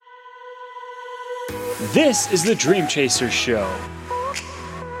This is the Dream Chaser Show.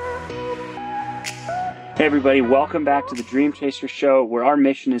 Hey everybody, welcome back to the Dream Chaser Show, where our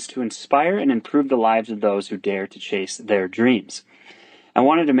mission is to inspire and improve the lives of those who dare to chase their dreams. I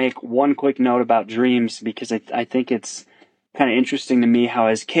wanted to make one quick note about dreams because I think it's kind of interesting to me how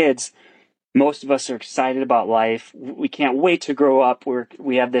as kids, most of us are excited about life. We can't wait to grow up.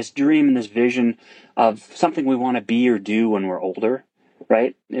 We have this dream and this vision of something we want to be or do when we're older,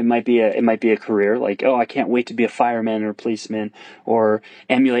 right? It might be a career like, oh, I can't wait to be a fireman or a policeman or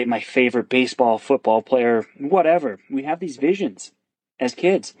emulate my favorite baseball, football player, whatever. We have these visions as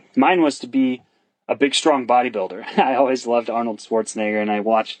kids. Mine was to be a big, strong bodybuilder. I always loved Arnold Schwarzenegger, and I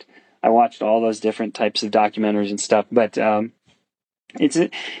watched all those different types of documentaries and stuff. But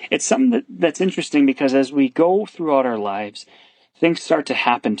it's something that's interesting because as we go throughout our lives, things start to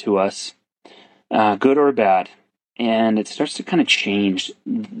happen to us, good or bad, and it starts to kind of change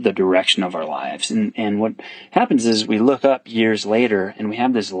the direction of our lives. And what happens is we look up years later and we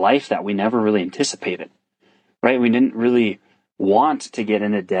have this life that we never really anticipated, right? We didn't really want to get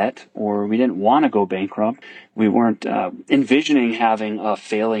into debt, or we didn't want to go bankrupt. We weren't envisioning having a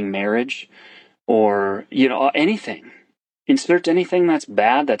failing marriage or, anything. Insert anything that's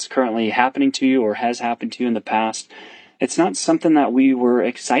bad that's currently happening to you or has happened to you in the past. It's not something that we were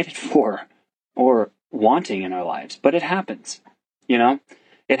excited for or wanting in our lives, but it happens.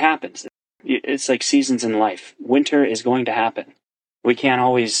 It happens. It's like seasons in life. Winter is going to happen. We can't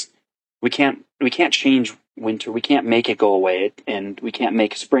change winter. We can't make it go away, and we can't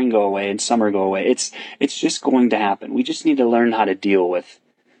make spring go away and summer go away. It's just going to happen. We just need to learn how to deal with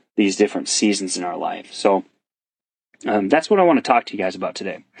these different seasons in our life. So that's what I want to talk to you guys about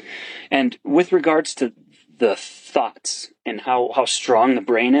today. And with regards to the thoughts and how strong the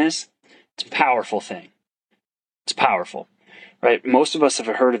brain is, it's a powerful thing. It's powerful, right? Most of us have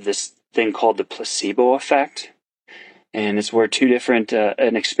heard of this thing called the placebo effect. And it's where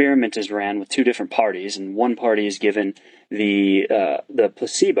an experiment is ran with two different parties, and one party is given the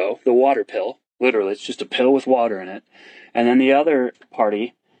placebo, the water pill. Literally, it's just a pill with water in it. And then the other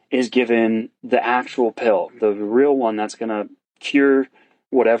party is given the actual pill, the real one that's going to cure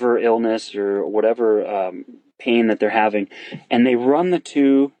whatever illness or whatever pain that they're having. And they run the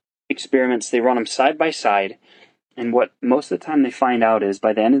two experiments, they run them side by side. And what most of the time they find out is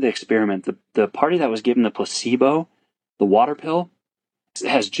by the end of the experiment, the party that was given the placebo, the water pill,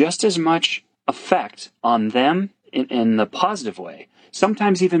 has just as much effect on them in the positive way,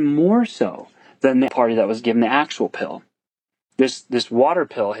 sometimes even more so than the party that was given the actual pill. This water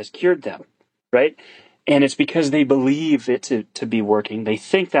pill has cured them, right? And it's because they believe it to be working. They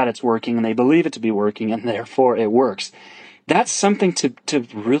think that it's working, and they believe it to be working, and therefore it works. That's something to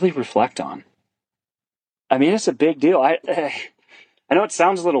really reflect on. I mean, it's a big deal. I know it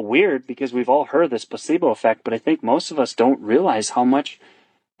sounds a little weird because we've all heard this placebo effect, but I think most of us don't realize how much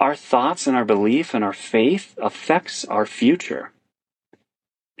our thoughts and our belief and our faith affects our future.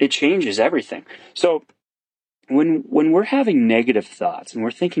 It changes everything. So when we're having negative thoughts and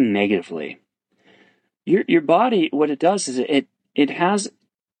we're thinking negatively, your body, what it does is it has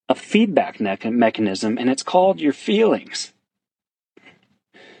a feedback mechanism, and it's called your feelings.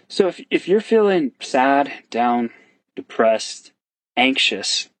 So if you're feeling sad, down, depressed,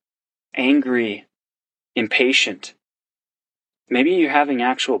 anxious, angry, impatient, maybe you're having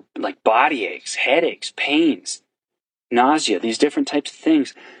actual body aches, headaches, pains, nausea, these different types of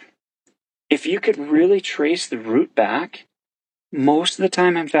things. If you could really trace the root back, most of the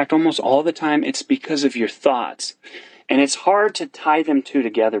time, in fact, almost all the time, it's because of your thoughts. And it's hard to tie them two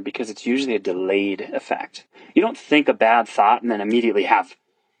together because it's usually a delayed effect. You don't think a bad thought and then immediately have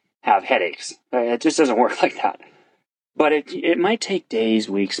headaches. It just doesn't work like that. But it might take days,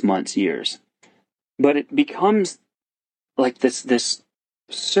 weeks, months, years. But it becomes like this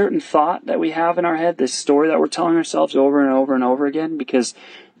certain thought that we have in our head, this story that we're telling ourselves over and over and over again, because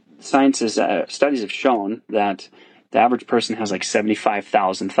studies have shown that the average person has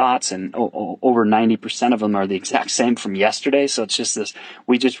 75,000 thoughts, and over 90% of them are the exact same from yesterday. So it's just this,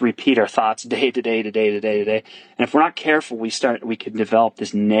 we just repeat our thoughts day to day to day to day to day. And if we're not careful, we could develop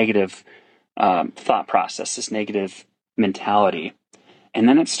this negative thought process, this negative mentality. And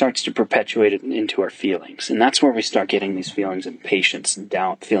then it starts to perpetuate it into our feelings. And that's where we start getting these feelings of impatience and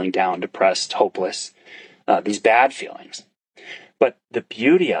feeling down, depressed, hopeless, these bad feelings. But the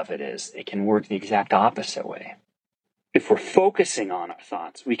beauty of it is it can work the exact opposite way. If we're focusing on our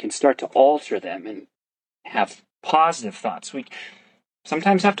thoughts, we can start to alter them and have positive thoughts. We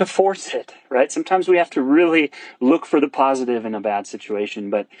sometimes have to force it, right? Sometimes we have to really look for the positive in a bad situation,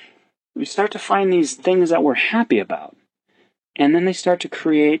 but we start to find these things that we're happy about. And then they start to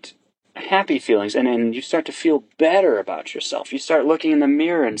create happy feelings, and you start to feel better about yourself. You start looking in the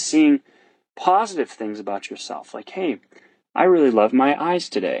mirror and seeing positive things about yourself. Like, hey, I really love my eyes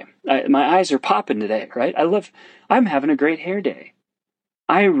today. My eyes are popping today, right? I'm having a great hair day.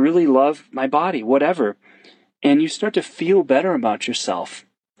 I really love my body, whatever. And you start to feel better about yourself.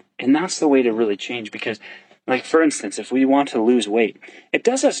 And that's the way to really change, because, like, for instance, if we want to lose weight, it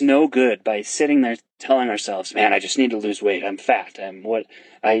does us no good by sitting there telling ourselves, man, I just need to lose weight. I'm fat.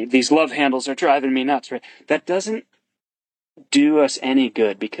 These love handles are driving me nuts, right? That doesn't do us any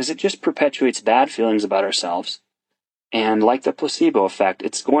good, because it just perpetuates bad feelings about ourselves. And like the placebo effect,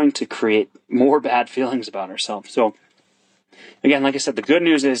 it's going to create more bad feelings about ourselves. So, again, like I said, the good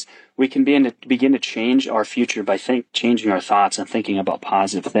news is we can begin to change our future by changing our thoughts and thinking about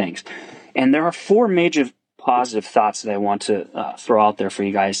positive things. And there are 4 major positive thoughts that I want to throw out there for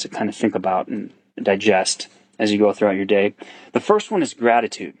you guys to kind of think about and digest as you go throughout your day. The first one is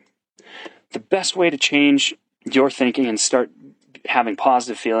gratitude. The best way to change your thinking and start having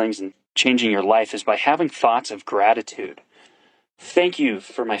positive feelings and changing your life is by having thoughts of gratitude. Thank you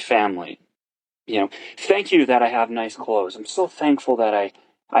for my family. Thank you that I have nice clothes. I'm so thankful that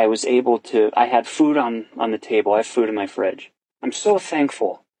I was able to, I had food on the table. I have food in my fridge. I'm so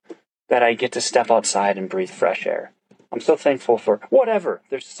thankful that I get to step outside and breathe fresh air. I'm so thankful for whatever.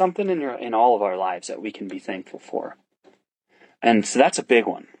 There's something in all of our lives that we can be thankful for. And so that's a big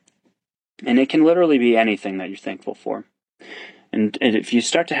one. And it can literally be anything that you're thankful for. And if you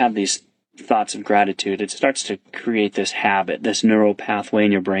start to have these thoughts of gratitude, it starts to create this habit, this neural pathway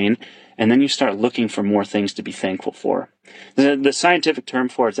in your brain, and then you start looking for more things to be thankful for. The scientific term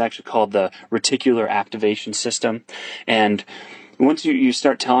for it is actually called the reticular activation system. And once you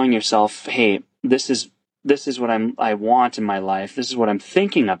start telling yourself, hey, this is what I want in my life, this is what I'm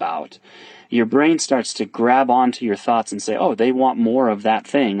thinking about, your brain starts to grab onto your thoughts and say, oh, they want more of that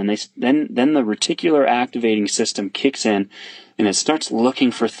thing. And then the reticular activating system kicks in, and it starts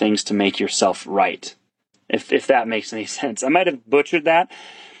looking for things to make yourself right. If that makes any sense. I might have butchered that,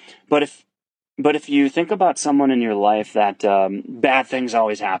 but if you think about someone in your life that bad things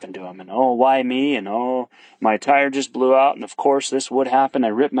always happen to them, and oh, why me? And oh, my tire just blew out, and of course this would happen. I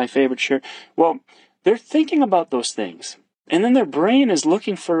ripped my favorite shirt. Well, they're thinking about those things, and then their brain is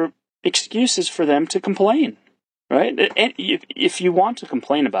looking for excuses for them to complain, right? And if you want to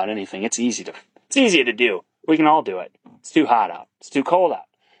complain about anything, it's easy to do. We can all do it. It's too hot out. It's too cold out.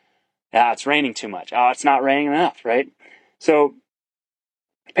 Yeah, it's raining too much. Oh, it's not raining enough, right? So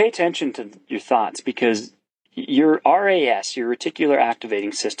pay attention to your thoughts, because your RAS, your reticular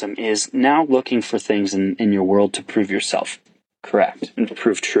activating system, is now looking for things in your world to prove yourself correct and to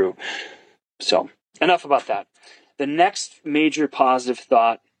prove true. So, enough about that. The next major positive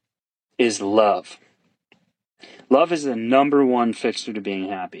thought is love. Love is the number one fixer to being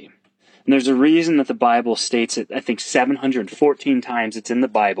happy. And there's a reason that the Bible states it, I think 714 times it's in the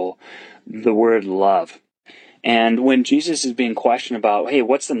Bible, the word love. And when Jesus is being questioned about, hey,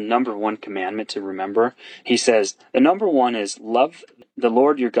 what's the number one commandment to remember? He says, the number one is love the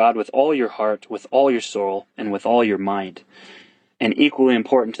Lord your God with all your heart, with all your soul, and with all your mind. And equally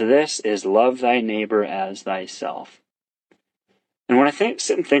important to this is love thy neighbor as thyself. And when I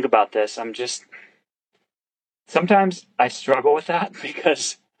sit and think about this, sometimes I struggle with that,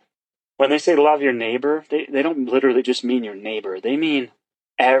 because when they say love your neighbor, they don't literally just mean your neighbor. They mean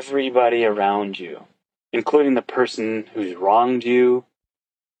everybody around you, including the person who's wronged you,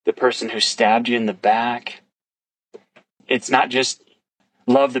 the person who stabbed you in the back. It's not just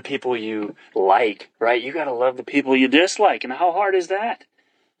love the people you like, right? You got to love the people you dislike. And how hard is that?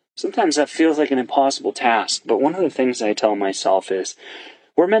 Sometimes that feels like an impossible task. But one of the things I tell myself is,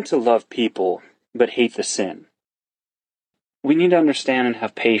 we're meant to love people, but hate the sin. We need to understand and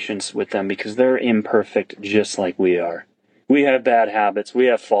have patience with them, because they're imperfect just like we are. We have bad habits. We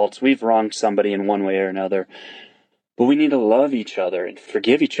have faults. We've wronged somebody in one way or another. But we need to love each other and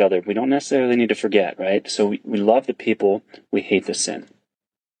forgive each other. We don't necessarily need to forget, right? So we love the people. We hate the sin.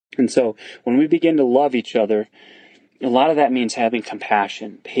 And so when we begin to love each other, a lot of that means having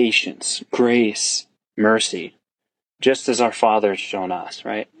compassion, patience, grace, mercy, just as our Father has shown us,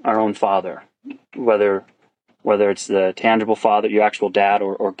 right? Our own Father, whether it's the tangible Father, your actual dad,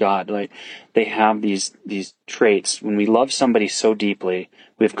 or God, like, they have these traits. When we love somebody so deeply,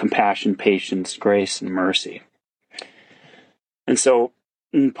 we have compassion, patience, grace, and mercy. And so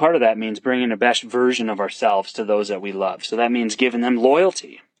part of that means bringing the best version of ourselves to those that we love. So that means giving them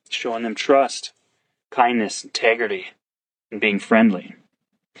loyalty, showing them trust, kindness, integrity, and being friendly.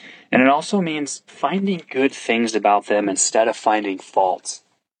 And it also means finding good things about them instead of finding faults.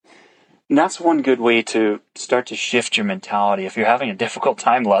 And that's one good way to start to shift your mentality. If you're having a difficult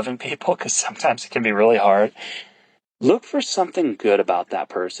time loving people, because sometimes it can be really hard, look for something good about that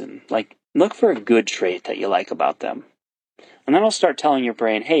person. Like, look for a good trait that you like about them. And then it'll start telling your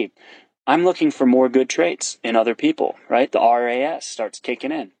brain, hey, I'm looking for more good traits in other people, right? The RAS starts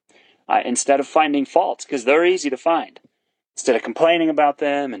kicking in. Instead of finding faults, because they're easy to find. Instead of complaining about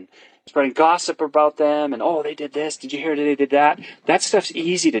them and spreading gossip about them and, oh, they did this, did you hear they did that? That stuff's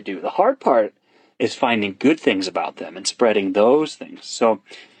easy to do. The hard part is finding good things about them and spreading those things. So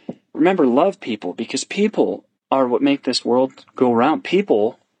remember, love people, because people are what make this world go around.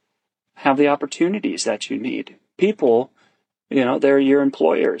 People have the opportunities that you need. People, they're your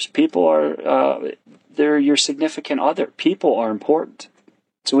employers. People are, they're your significant other. People are important.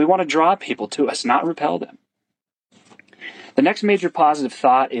 So we want to draw people to us, not repel them. The next major positive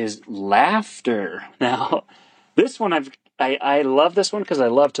thought is laughter. Now, this one I love this one because I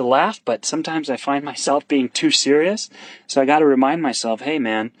love to laugh, but sometimes I find myself being too serious. So I got to remind myself, hey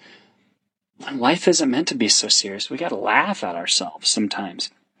man, life isn't meant to be so serious. We got to laugh at ourselves sometimes.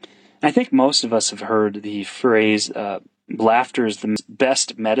 I think most of us have heard the phrase, laughter is the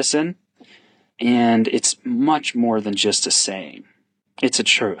best medicine, and it's much more than just a saying. It's a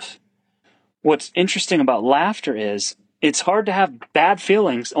truth. What's interesting about laughter is it's hard to have bad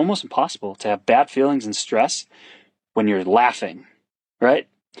feelings, almost impossible to have bad feelings and stress when you're laughing, right?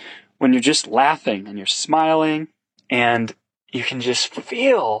 When you're just laughing and you're smiling and you can just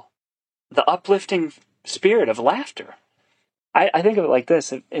feel the uplifting spirit of laughter. I think of it like this.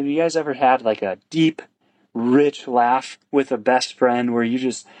 Have you guys ever had like a deep, rich laugh with a best friend where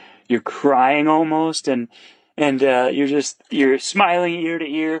you're crying almost and you're smiling ear to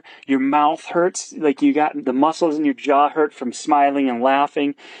ear, your mouth hurts, like you got the muscles in your jaw hurt from smiling and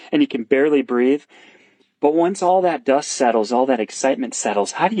laughing, and you can barely breathe. But once all that dust settles, all that excitement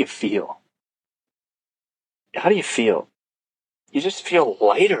settles, how do you feel? How do you feel? You just feel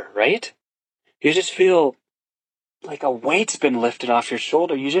lighter, right? You just feel like a weight's been lifted off your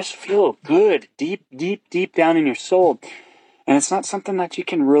shoulder. You just feel good, deep, deep, deep down in your soul. And it's not something that you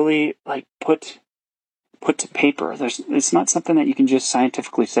can really like put to paper. It's not something that you can just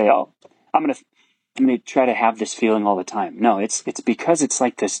scientifically say, oh, I'm gonna try to have this feeling all the time. No, it's because it's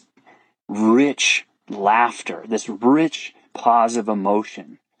like this rich laughter, this rich positive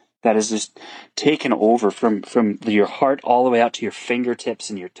emotion that is just taken over from your heart all the way out to your fingertips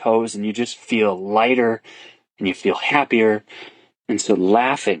and your toes, and you just feel lighter and you feel happier. And so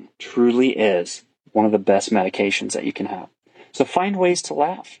laughing truly is one of the best medications that you can have. So find ways to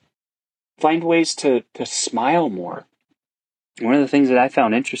laugh. Find ways to smile more. One of the things that I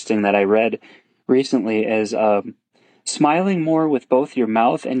found interesting that I read recently is smiling more with both your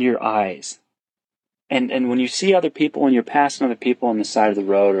mouth and your eyes. And when you see other people and you're passing other people on the side of the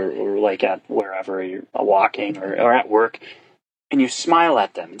road or like at wherever you're walking or at work, and you smile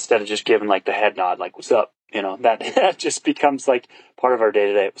at them instead of just giving like the head nod, like, what's up? That just becomes like part of our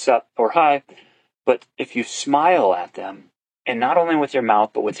day-to-day. What's up? Or hi. But if you smile at them, and not only with your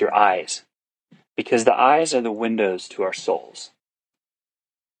mouth, but with your eyes, because the eyes are the windows to our souls.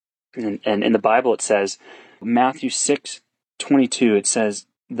 And in the Bible it says, Matthew 6:22, it says,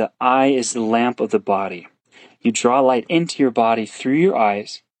 the eye is the lamp of the body. You draw light into your body through your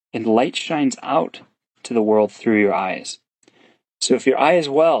eyes, and light shines out to the world through your eyes. So if your eye is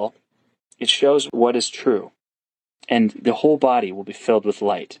well, it shows what is true, and the whole body will be filled with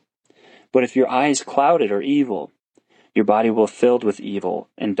light. But if your eye is clouded or evil, your body will be filled with evil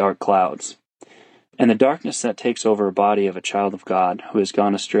and dark clouds. And the darkness that takes over a body of a child of God who has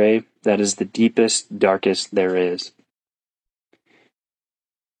gone astray, that is the deepest, darkest there is.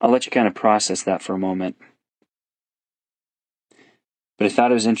 I'll let you kind of process that for a moment. But I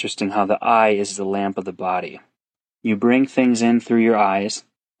thought it was interesting how the eye is the lamp of the body. You bring things in through your eyes,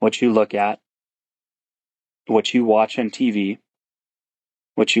 what you look at, what you watch on TV,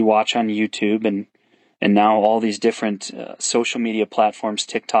 what you watch on YouTube, and now all these different social media platforms,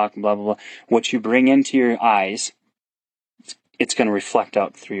 TikTok, blah, blah, blah. What you bring into your eyes, it's going to reflect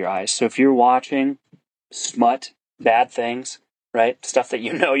out through your eyes. So if you're watching smut, bad things, right? Stuff that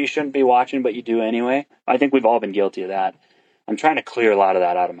you know you shouldn't be watching, but you do anyway. I think we've all been guilty of that. I'm trying to clear a lot of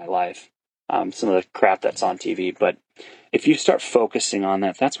that out of my life. Some of the crap that's on TV. But if you start focusing on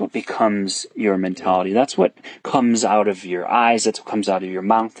that, that's what becomes your mentality. That's what comes out of your eyes. That's what comes out of your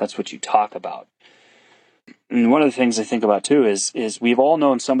mouth. That's what you talk about. And one of the things I think about too is we've all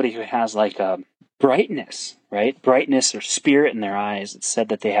known somebody who has like a brightness, right? Brightness or spirit in their eyes. It's said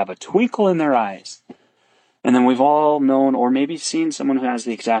that they have a twinkle in their eyes. And then we've all known or maybe seen someone who has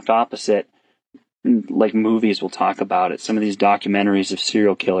the exact opposite, like movies will talk about it. Some of these documentaries of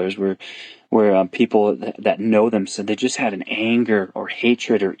serial killers where people that know them said they just had an anger or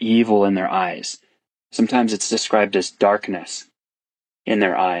hatred or evil in their eyes. Sometimes it's described as darkness in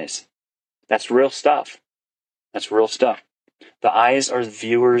their eyes. That's real stuff. That's real stuff. The eyes are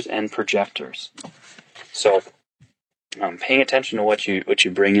viewers and projectors. So paying attention to what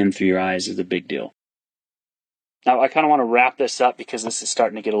you bring in through your eyes is a big deal. Now, I kind of want to wrap this up because this is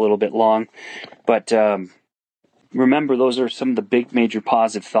starting to get a little bit long. But remember, those are some of the big major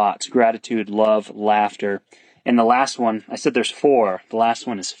positive thoughts: gratitude, love, laughter. And the last one, I said there's 4. The last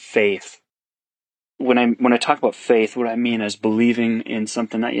one is faith. When I talk about faith, what I mean is believing in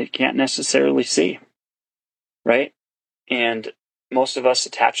something that you can't necessarily see, right? And most of us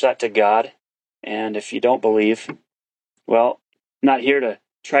attach that to God. And if you don't believe, well, not here to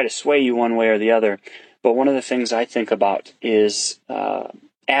try to sway you one way or the other. But one of the things I think about is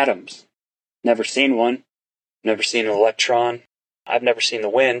atoms. Never seen one. Never seen an electron. I've never seen the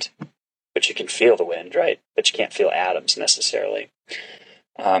wind, but you can feel the wind, right? But you can't feel atoms necessarily.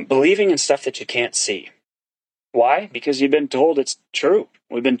 Believing in stuff that you can't see. Why? Because you've been told it's true.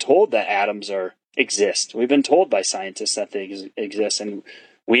 We've been told that atoms exist. We've been told by scientists that they exist, and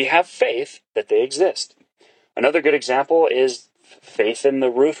we have faith that they exist. Another good example is faith in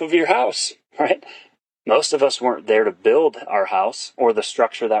the roof of your house, right? Most of us weren't there to build our house or the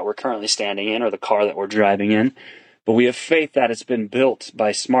structure that we're currently standing in or the car that we're driving in, but we have faith that it's been built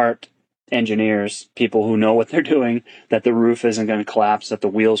by smart engineers, people who know what they're doing, that the roof isn't going to collapse, that the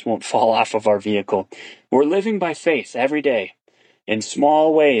wheels won't fall off of our vehicle. We're living by faith every day in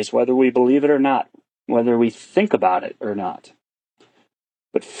small ways, whether we believe it or not, whether we think about it or not.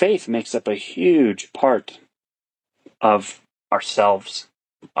 But faith makes up a huge part of ourselves,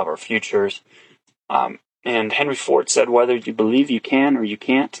 of our futures. And Henry Ford said, whether you believe you can or you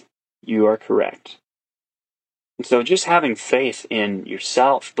can't, you are correct. And so just having faith in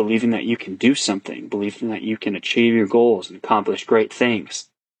yourself, believing that you can do something, believing that you can achieve your goals and accomplish great things,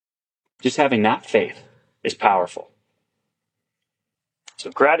 just having that faith is powerful. So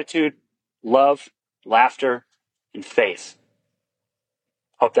gratitude, love, laughter, and faith.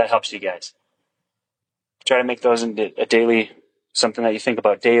 Hope that helps you guys. Try to make those into a daily, something that you think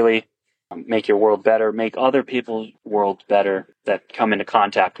about daily. Make your world better. Make other people's world better that come into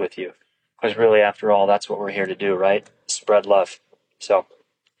contact with you. Because really, after all, that's what we're here to do, right? Spread love. So,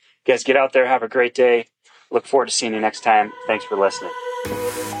 guys, get out there. Have a great day. Look forward to seeing you next time. Thanks for listening.